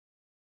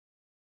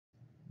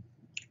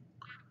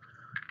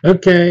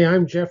Okay,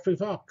 I'm Jeffrey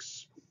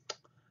Fox,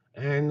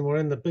 and we're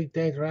in the Big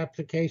Data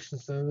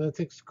Applications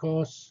Analytics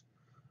course,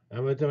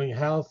 and we're doing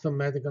Health and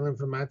Medical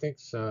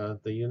Informatics,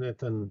 the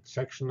unit and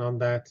section on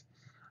that,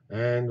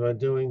 and we're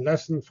doing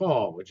Lesson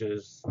 4, which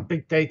is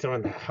Big Data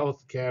and the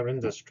Healthcare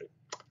Industry.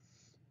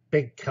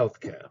 Big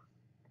Healthcare,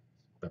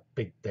 but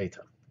Big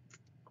Data.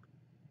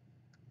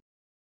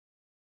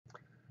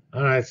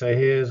 All right, so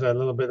here's a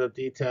little bit of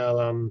detail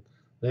on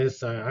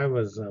this. I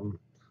was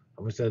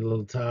a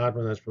little tired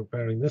when I was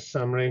preparing this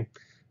summary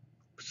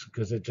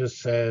because it just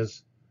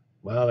says,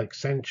 well,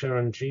 Accenture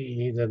and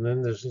GE did an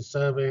industry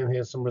survey, and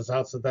here's some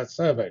results of that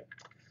survey.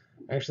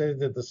 Actually, they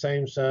did the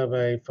same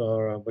survey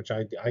for which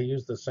I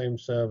used the same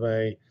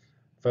survey,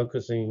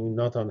 focusing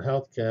not on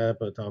healthcare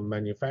but on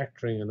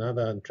manufacturing and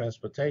other and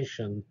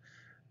transportation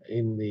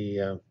in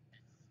the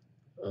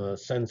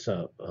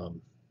sensor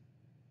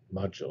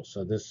module.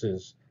 So this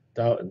is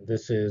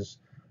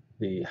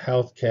the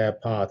healthcare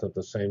part of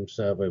the same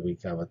survey we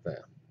covered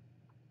there.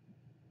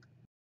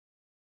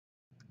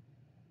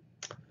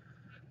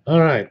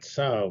 All right,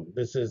 so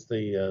this is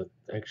the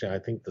actually I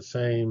think the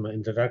same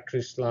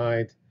introductory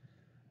slide,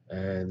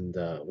 and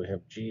we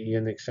have GE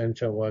and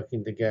Accenture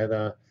working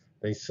together.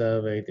 They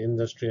surveyed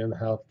industry and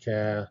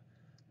healthcare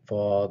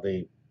for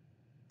the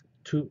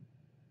two.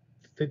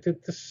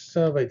 This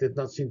survey did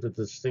not seem to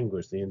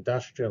distinguish the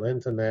industrial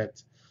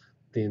internet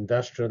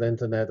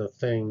of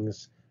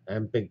things,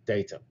 and big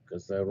data,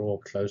 because they're all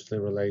closely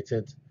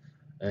related,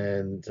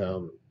 and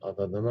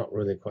although they're not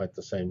really quite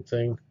the same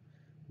thing.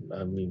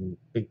 I mean,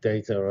 big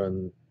data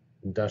and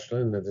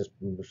industrial internet is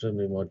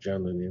certainly more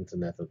generally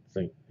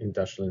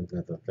industrial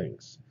internet of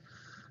things.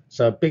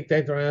 So big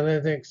data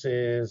analytics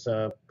is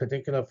a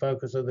particular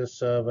focus of this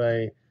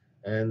survey,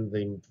 and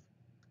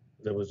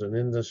there was an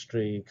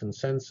industry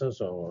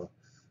consensus or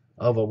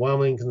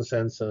overwhelming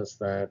consensus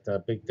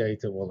that big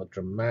data will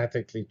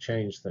dramatically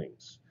change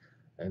things,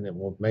 and it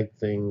will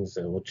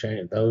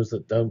change. Those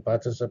that don't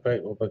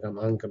participate will become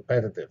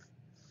uncompetitive.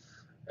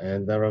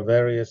 And there are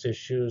various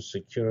issues: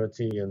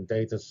 security and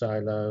data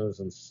silos,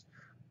 and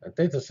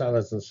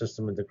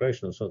system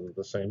integration are sort of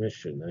the same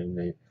issue.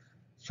 Namely,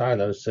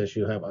 silos says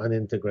you have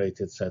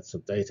unintegrated sets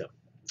of data,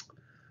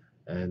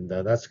 and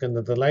that's going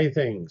to delay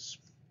things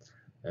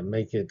and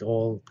make it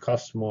all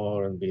cost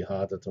more and be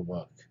harder to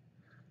work.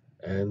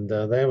 And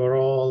they were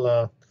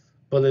all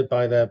bullied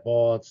by their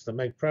boards to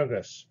make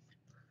progress.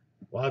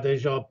 What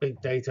is your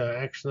big data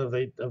action of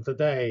the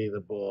day?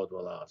 The board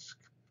will ask.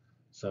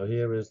 So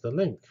here is the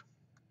link.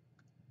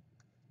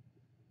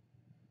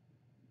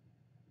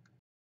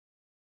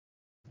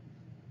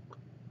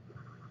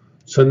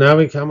 So now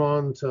we come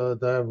on to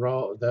their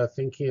role. They're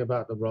thinking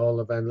about the role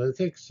of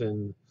analytics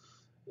in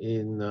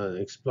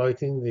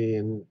exploiting the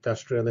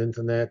industrial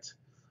internet,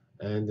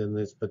 and in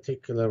this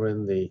particular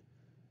in the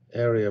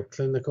area of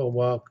clinical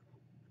work,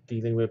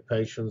 dealing with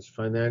patients,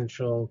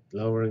 financial,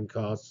 lowering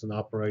costs, and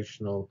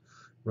operational,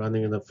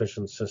 running an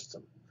efficient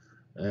system.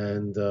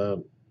 And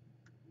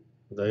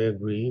they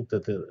agree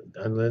that the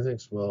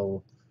analytics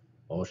will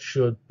or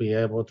should be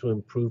able to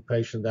improve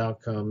patient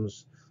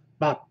outcomes,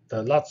 but there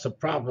are lots of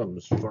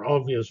problems for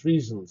obvious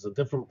reasons. The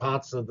different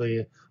parts of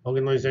the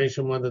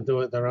organization want to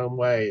do it their own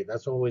way.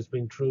 That's always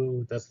been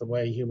true. That's the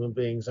way human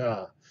beings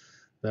are.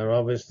 There are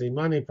obviously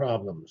money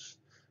problems,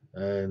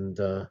 and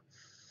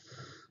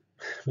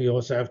we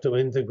also have to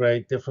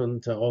integrate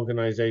different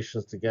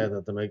organizations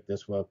together to make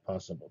this work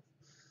possible.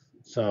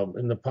 So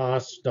in the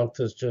past,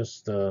 doctors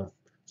just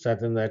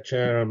sat in their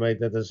chair and made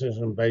their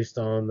decision based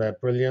on their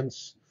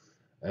brilliance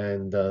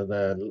and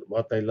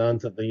what they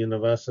learned at the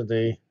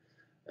university,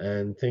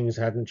 and things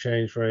hadn't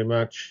changed very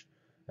much,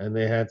 and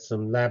they had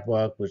some lab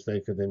work which they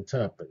could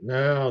interpret.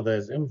 Now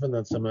there's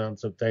infinite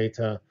amounts of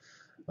data.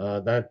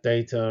 That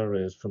data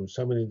is from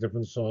so many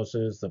different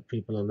sources that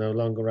people are no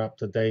longer up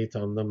to date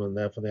on them, and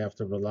therefore they have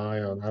to rely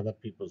on other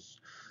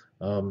people's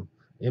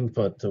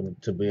input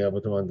to be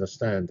able to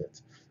understand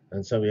it.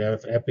 And so we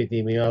have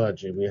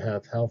epidemiology, we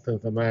have health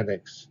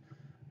informatics,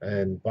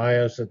 and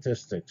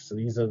biostatistics.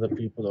 These are the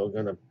people who are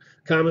going to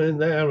come in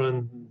there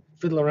and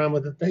fiddle around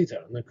with the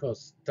data. And of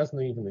course, it doesn't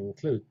even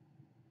include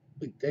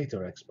big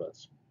data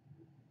experts.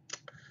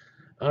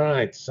 All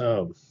right,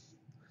 so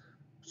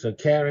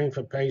caring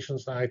for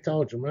patients, I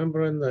told you,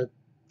 remember in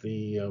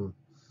the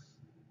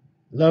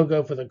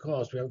logo for the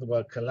course, we have the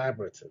word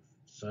collaborative.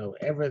 So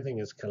everything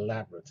is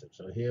collaborative.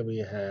 So here we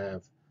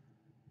have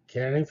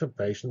caring for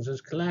patients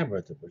is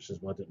collaborative, which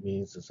is what it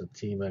means as a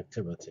team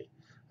activity.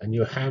 And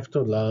you have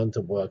to learn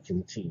to work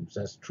in teams.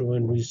 That's true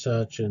in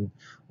research in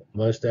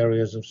most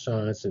areas of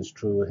science. It's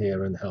true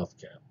here in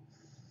healthcare.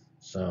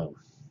 So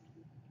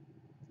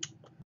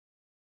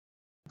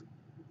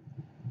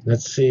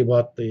let's see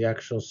what the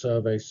actual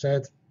survey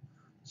said.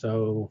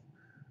 So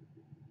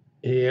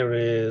here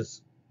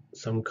is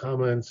some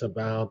comments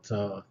about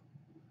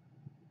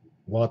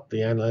what the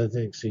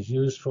analytics is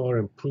used for: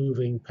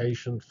 improving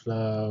patient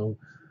flow,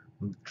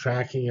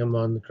 tracking and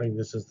monitoring.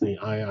 This is the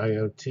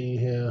IIoT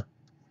here.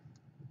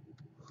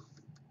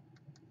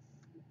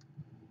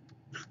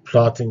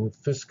 Plotting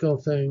fiscal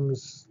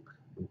things,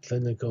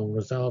 clinical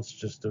results,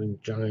 just doing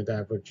giant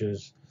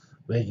averages,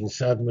 making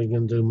certain we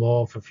can do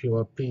more for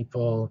fewer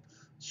people,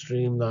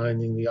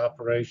 streamlining the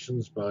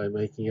operations by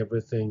making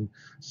everything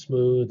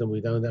smooth, and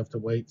we don't have to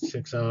wait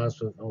 6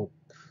 hours or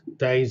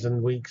days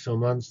and weeks or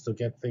months to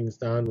get things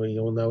done. We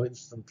all know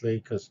instantly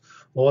because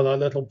all our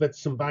little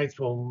bits and bytes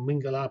will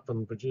mingle up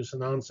and produce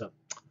an answer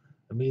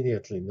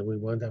immediately, and we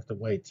won't have to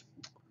wait.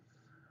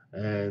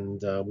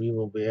 And we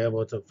will be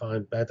able to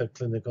find better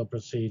clinical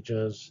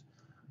procedures.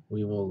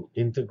 We will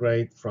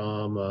integrate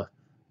from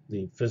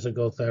the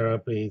physical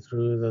therapy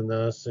through the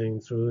nursing,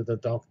 through the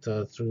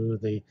doctor, through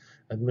the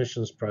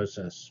admissions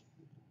process.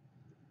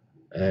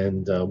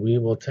 And we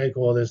will take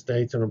all this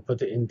data and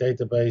put it in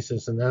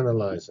databases and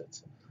analyze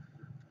it.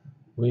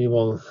 We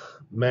will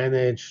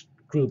manage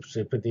groups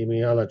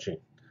epidemiology.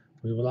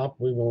 We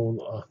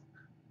will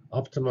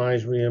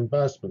optimize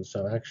reimbursement.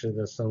 So actually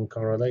there's some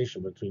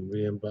correlation between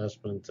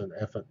reimbursement and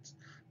effort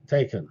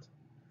taken.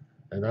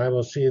 And I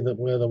will see that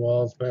we're the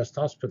world's best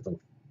hospital.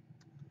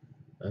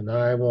 And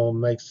I will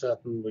make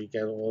certain we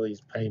get all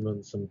these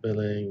payments and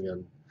billing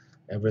and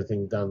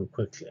everything done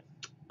quickly.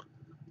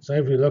 So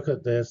if you look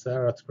at this,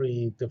 there are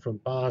 3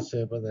 different bars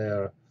here, but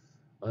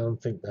I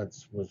don't think that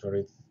was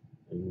very,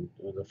 in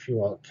a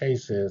few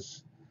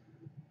cases,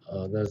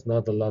 there's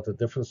not a lot of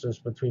differences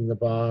between the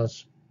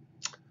bars.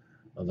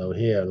 Although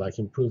here, like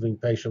improving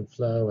patient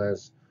flow,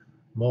 has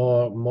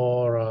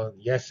more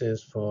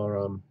yeses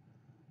for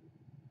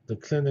the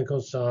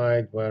clinical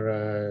side,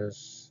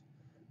 whereas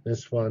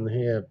this one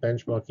here,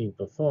 benchmarking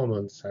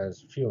performance,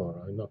 has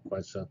fewer. I'm not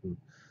quite certain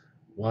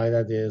why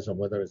that is or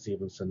whether it's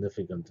even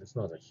significant. It's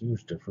not a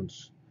huge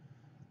difference.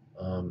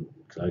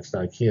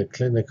 Like here,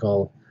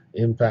 clinical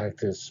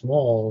impact is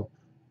small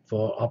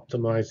for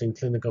optimizing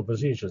clinical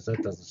procedures.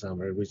 That doesn't sound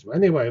very reasonable.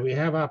 Anyway, we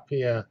have up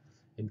here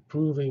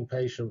improving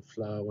patient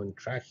flow and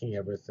tracking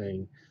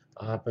everything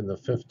up in the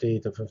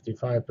 50 to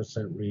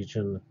 55%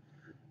 region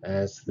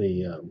as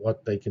the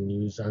what they can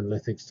use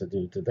analytics to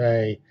do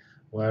today,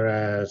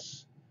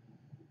 whereas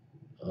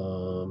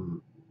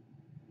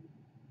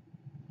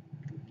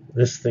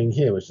this thing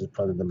here, which is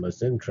probably the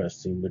most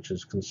interesting, which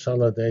is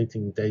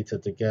consolidating data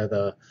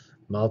together,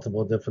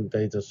 multiple different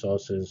data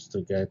sources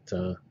to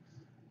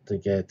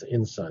get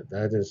insight.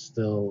 That's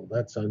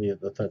only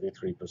at the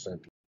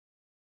 33%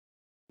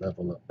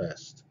 level at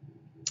best.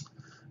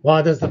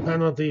 What is the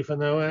penalty for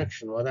no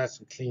action? Well,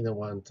 that's a cleaner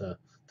one to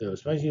do.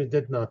 Especially if you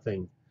did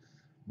nothing.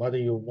 What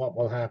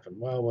will happen?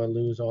 Well, we'll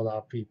lose all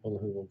our people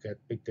who will get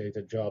big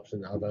data jobs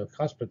in other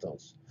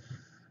hospitals.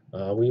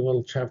 We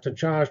will have to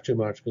charge too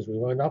much because we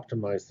won't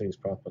optimize things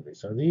properly.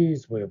 So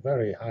these were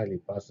very highly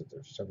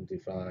positive,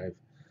 75.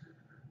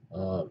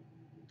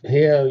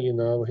 Here,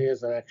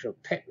 here's an actual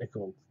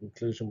technical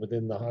conclusion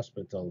within the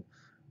hospital.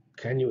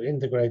 Can you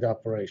integrate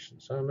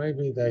operations? So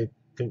maybe they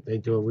think they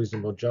do a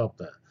reasonable job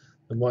there.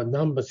 The more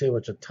numbers here,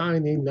 which are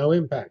tiny, no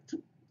impact.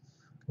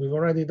 We've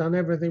already done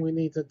everything we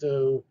need to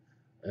do,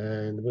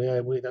 and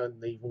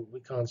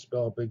we can't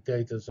spell big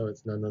data, so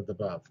it's none of the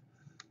above.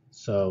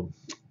 So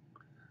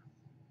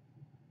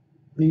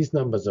these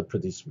numbers are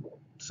pretty small.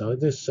 So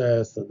this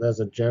says that there's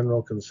a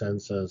general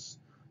consensus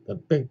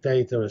that big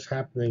data is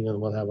happening and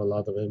will have a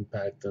lot of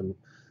impact, and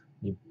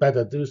you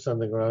better do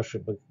something or else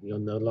you'll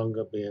no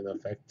longer be an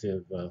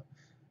effective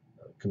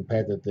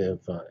competitive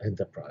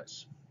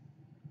enterprise.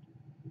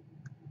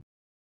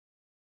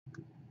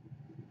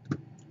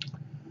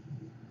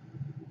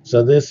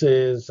 So this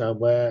is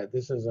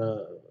this is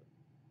a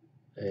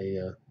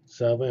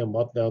survey and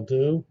what they'll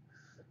do.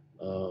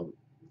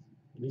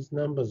 These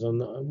numbers are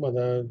not, well,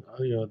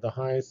 the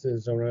highest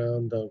is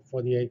around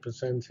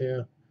 48%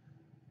 here.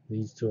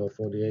 These two are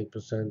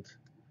 48%,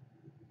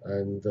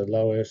 and the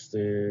lowest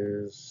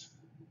is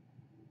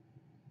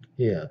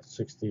here,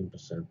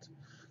 16%.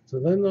 So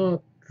they're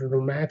not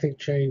dramatic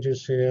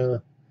changes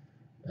here.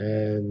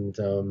 And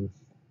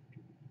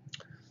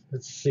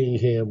let's see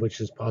here,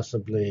 which is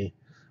possibly,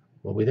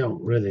 well, we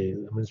don't really,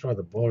 it's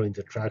rather boring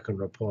to track and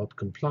report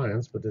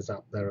compliance, but it's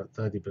up there at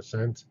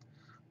 30%.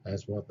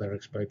 That's what they're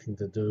expecting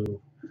to do.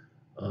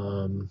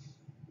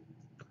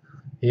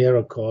 Here,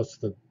 of course,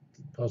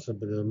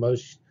 possibly the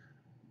most,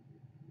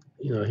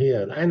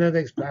 here,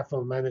 analytics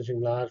platform managing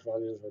large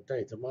volumes of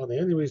data. Well, the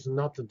only reason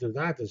not to do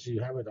that is you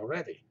have it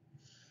already.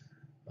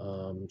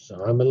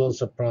 So I'm a little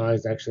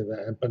surprised, actually,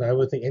 but I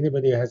would think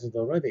anybody who has it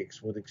already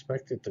would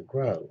expect it to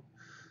grow.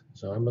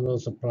 So I'm a little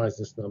surprised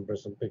this number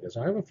isn't bigger.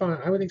 So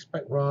I would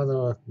expect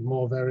rather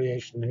more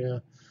variation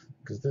here,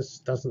 because this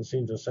doesn't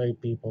seem to say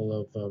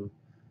people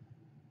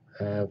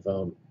have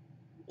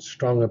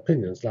strong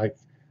opinions. Like,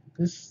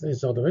 this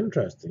is sort of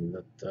interesting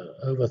that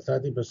over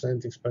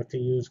 30% expect to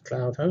use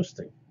cloud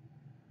hosting.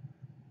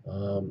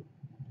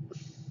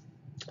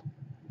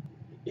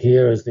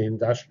 Here is the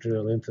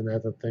industrial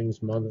Internet of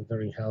Things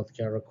monitoring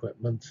healthcare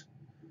equipment.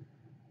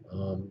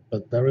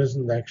 But there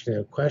isn't actually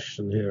a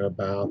question here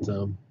about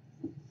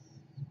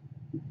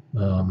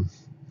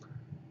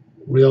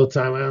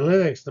real-time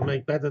analytics to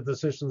make better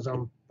decisions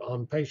on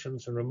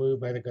patients and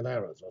remove medical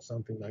errors or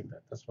something like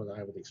that. That's what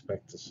I would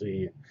expect to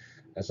see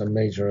as a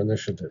major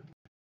initiative.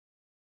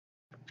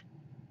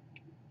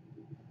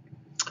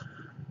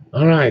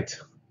 All right,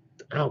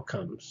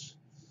 outcomes.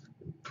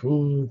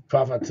 Improved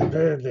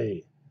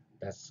profitability.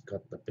 That's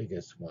got the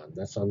biggest one.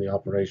 That's on the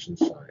operations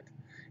side.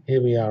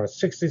 Here we are at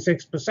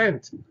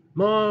 66%.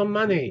 More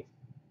money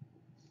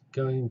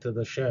going to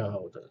the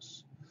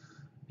shareholders.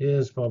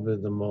 Here's probably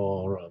the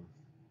more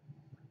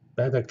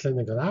better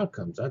clinical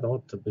outcomes. That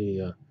ought to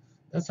be,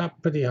 that's up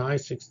pretty high,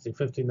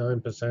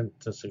 59%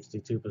 to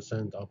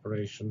 62%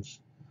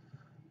 operations.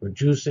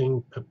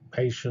 Reducing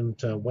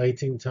patient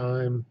waiting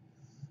time,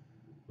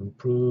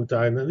 improved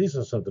diagnosis. These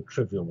are sort of the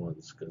trivial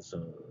ones because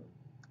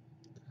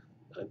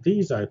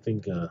these, I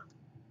think,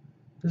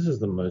 this is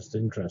the most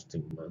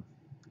interesting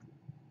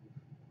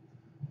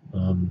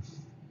one.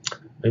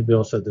 Maybe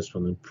also this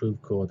one,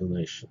 improved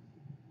coordination.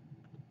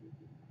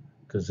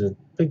 Because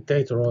big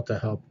data ought to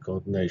help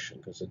coordination,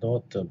 because it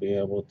ought to be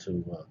able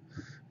to,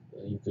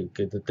 you could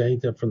get the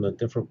data from the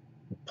different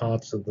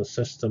parts of the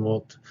system,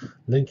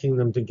 linking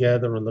them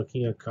together and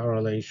looking at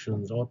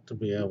correlations, ought to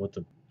be able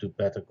to do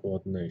better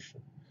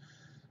coordination.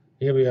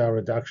 Here we are,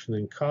 reduction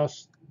in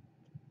cost.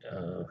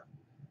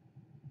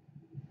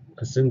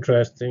 It's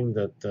interesting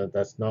that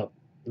that's not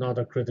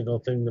a critical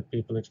thing that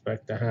people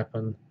expect to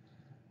happen.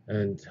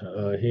 And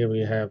here we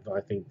have,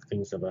 I think,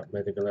 things about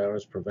medical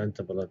errors,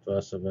 preventable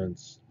adverse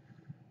events.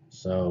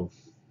 So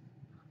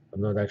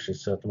I'm not actually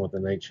certain what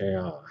an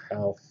HAR,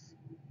 health,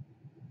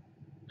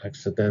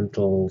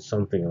 accidental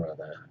something or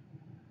other.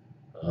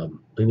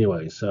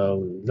 Anyway,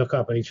 so look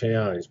up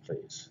HAIs,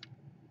 please.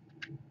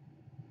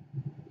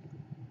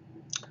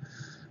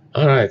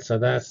 All right, so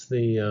that's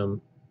the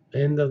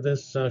end of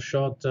this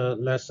short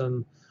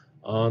lesson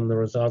on the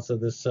results of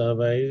this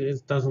survey.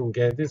 It doesn't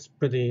get, it's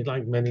pretty,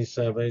 like many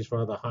surveys,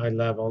 rather high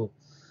level,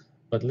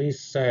 but at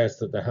least says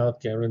that the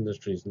healthcare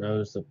industries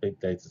knows that big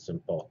data is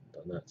important,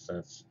 and that's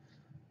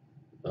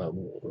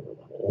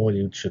all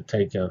you should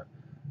take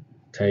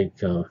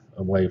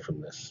away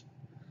from this.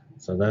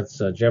 So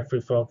that's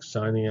Jeffrey Fox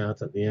signing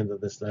out at the end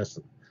of this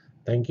lesson.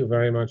 Thank you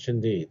very much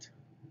indeed.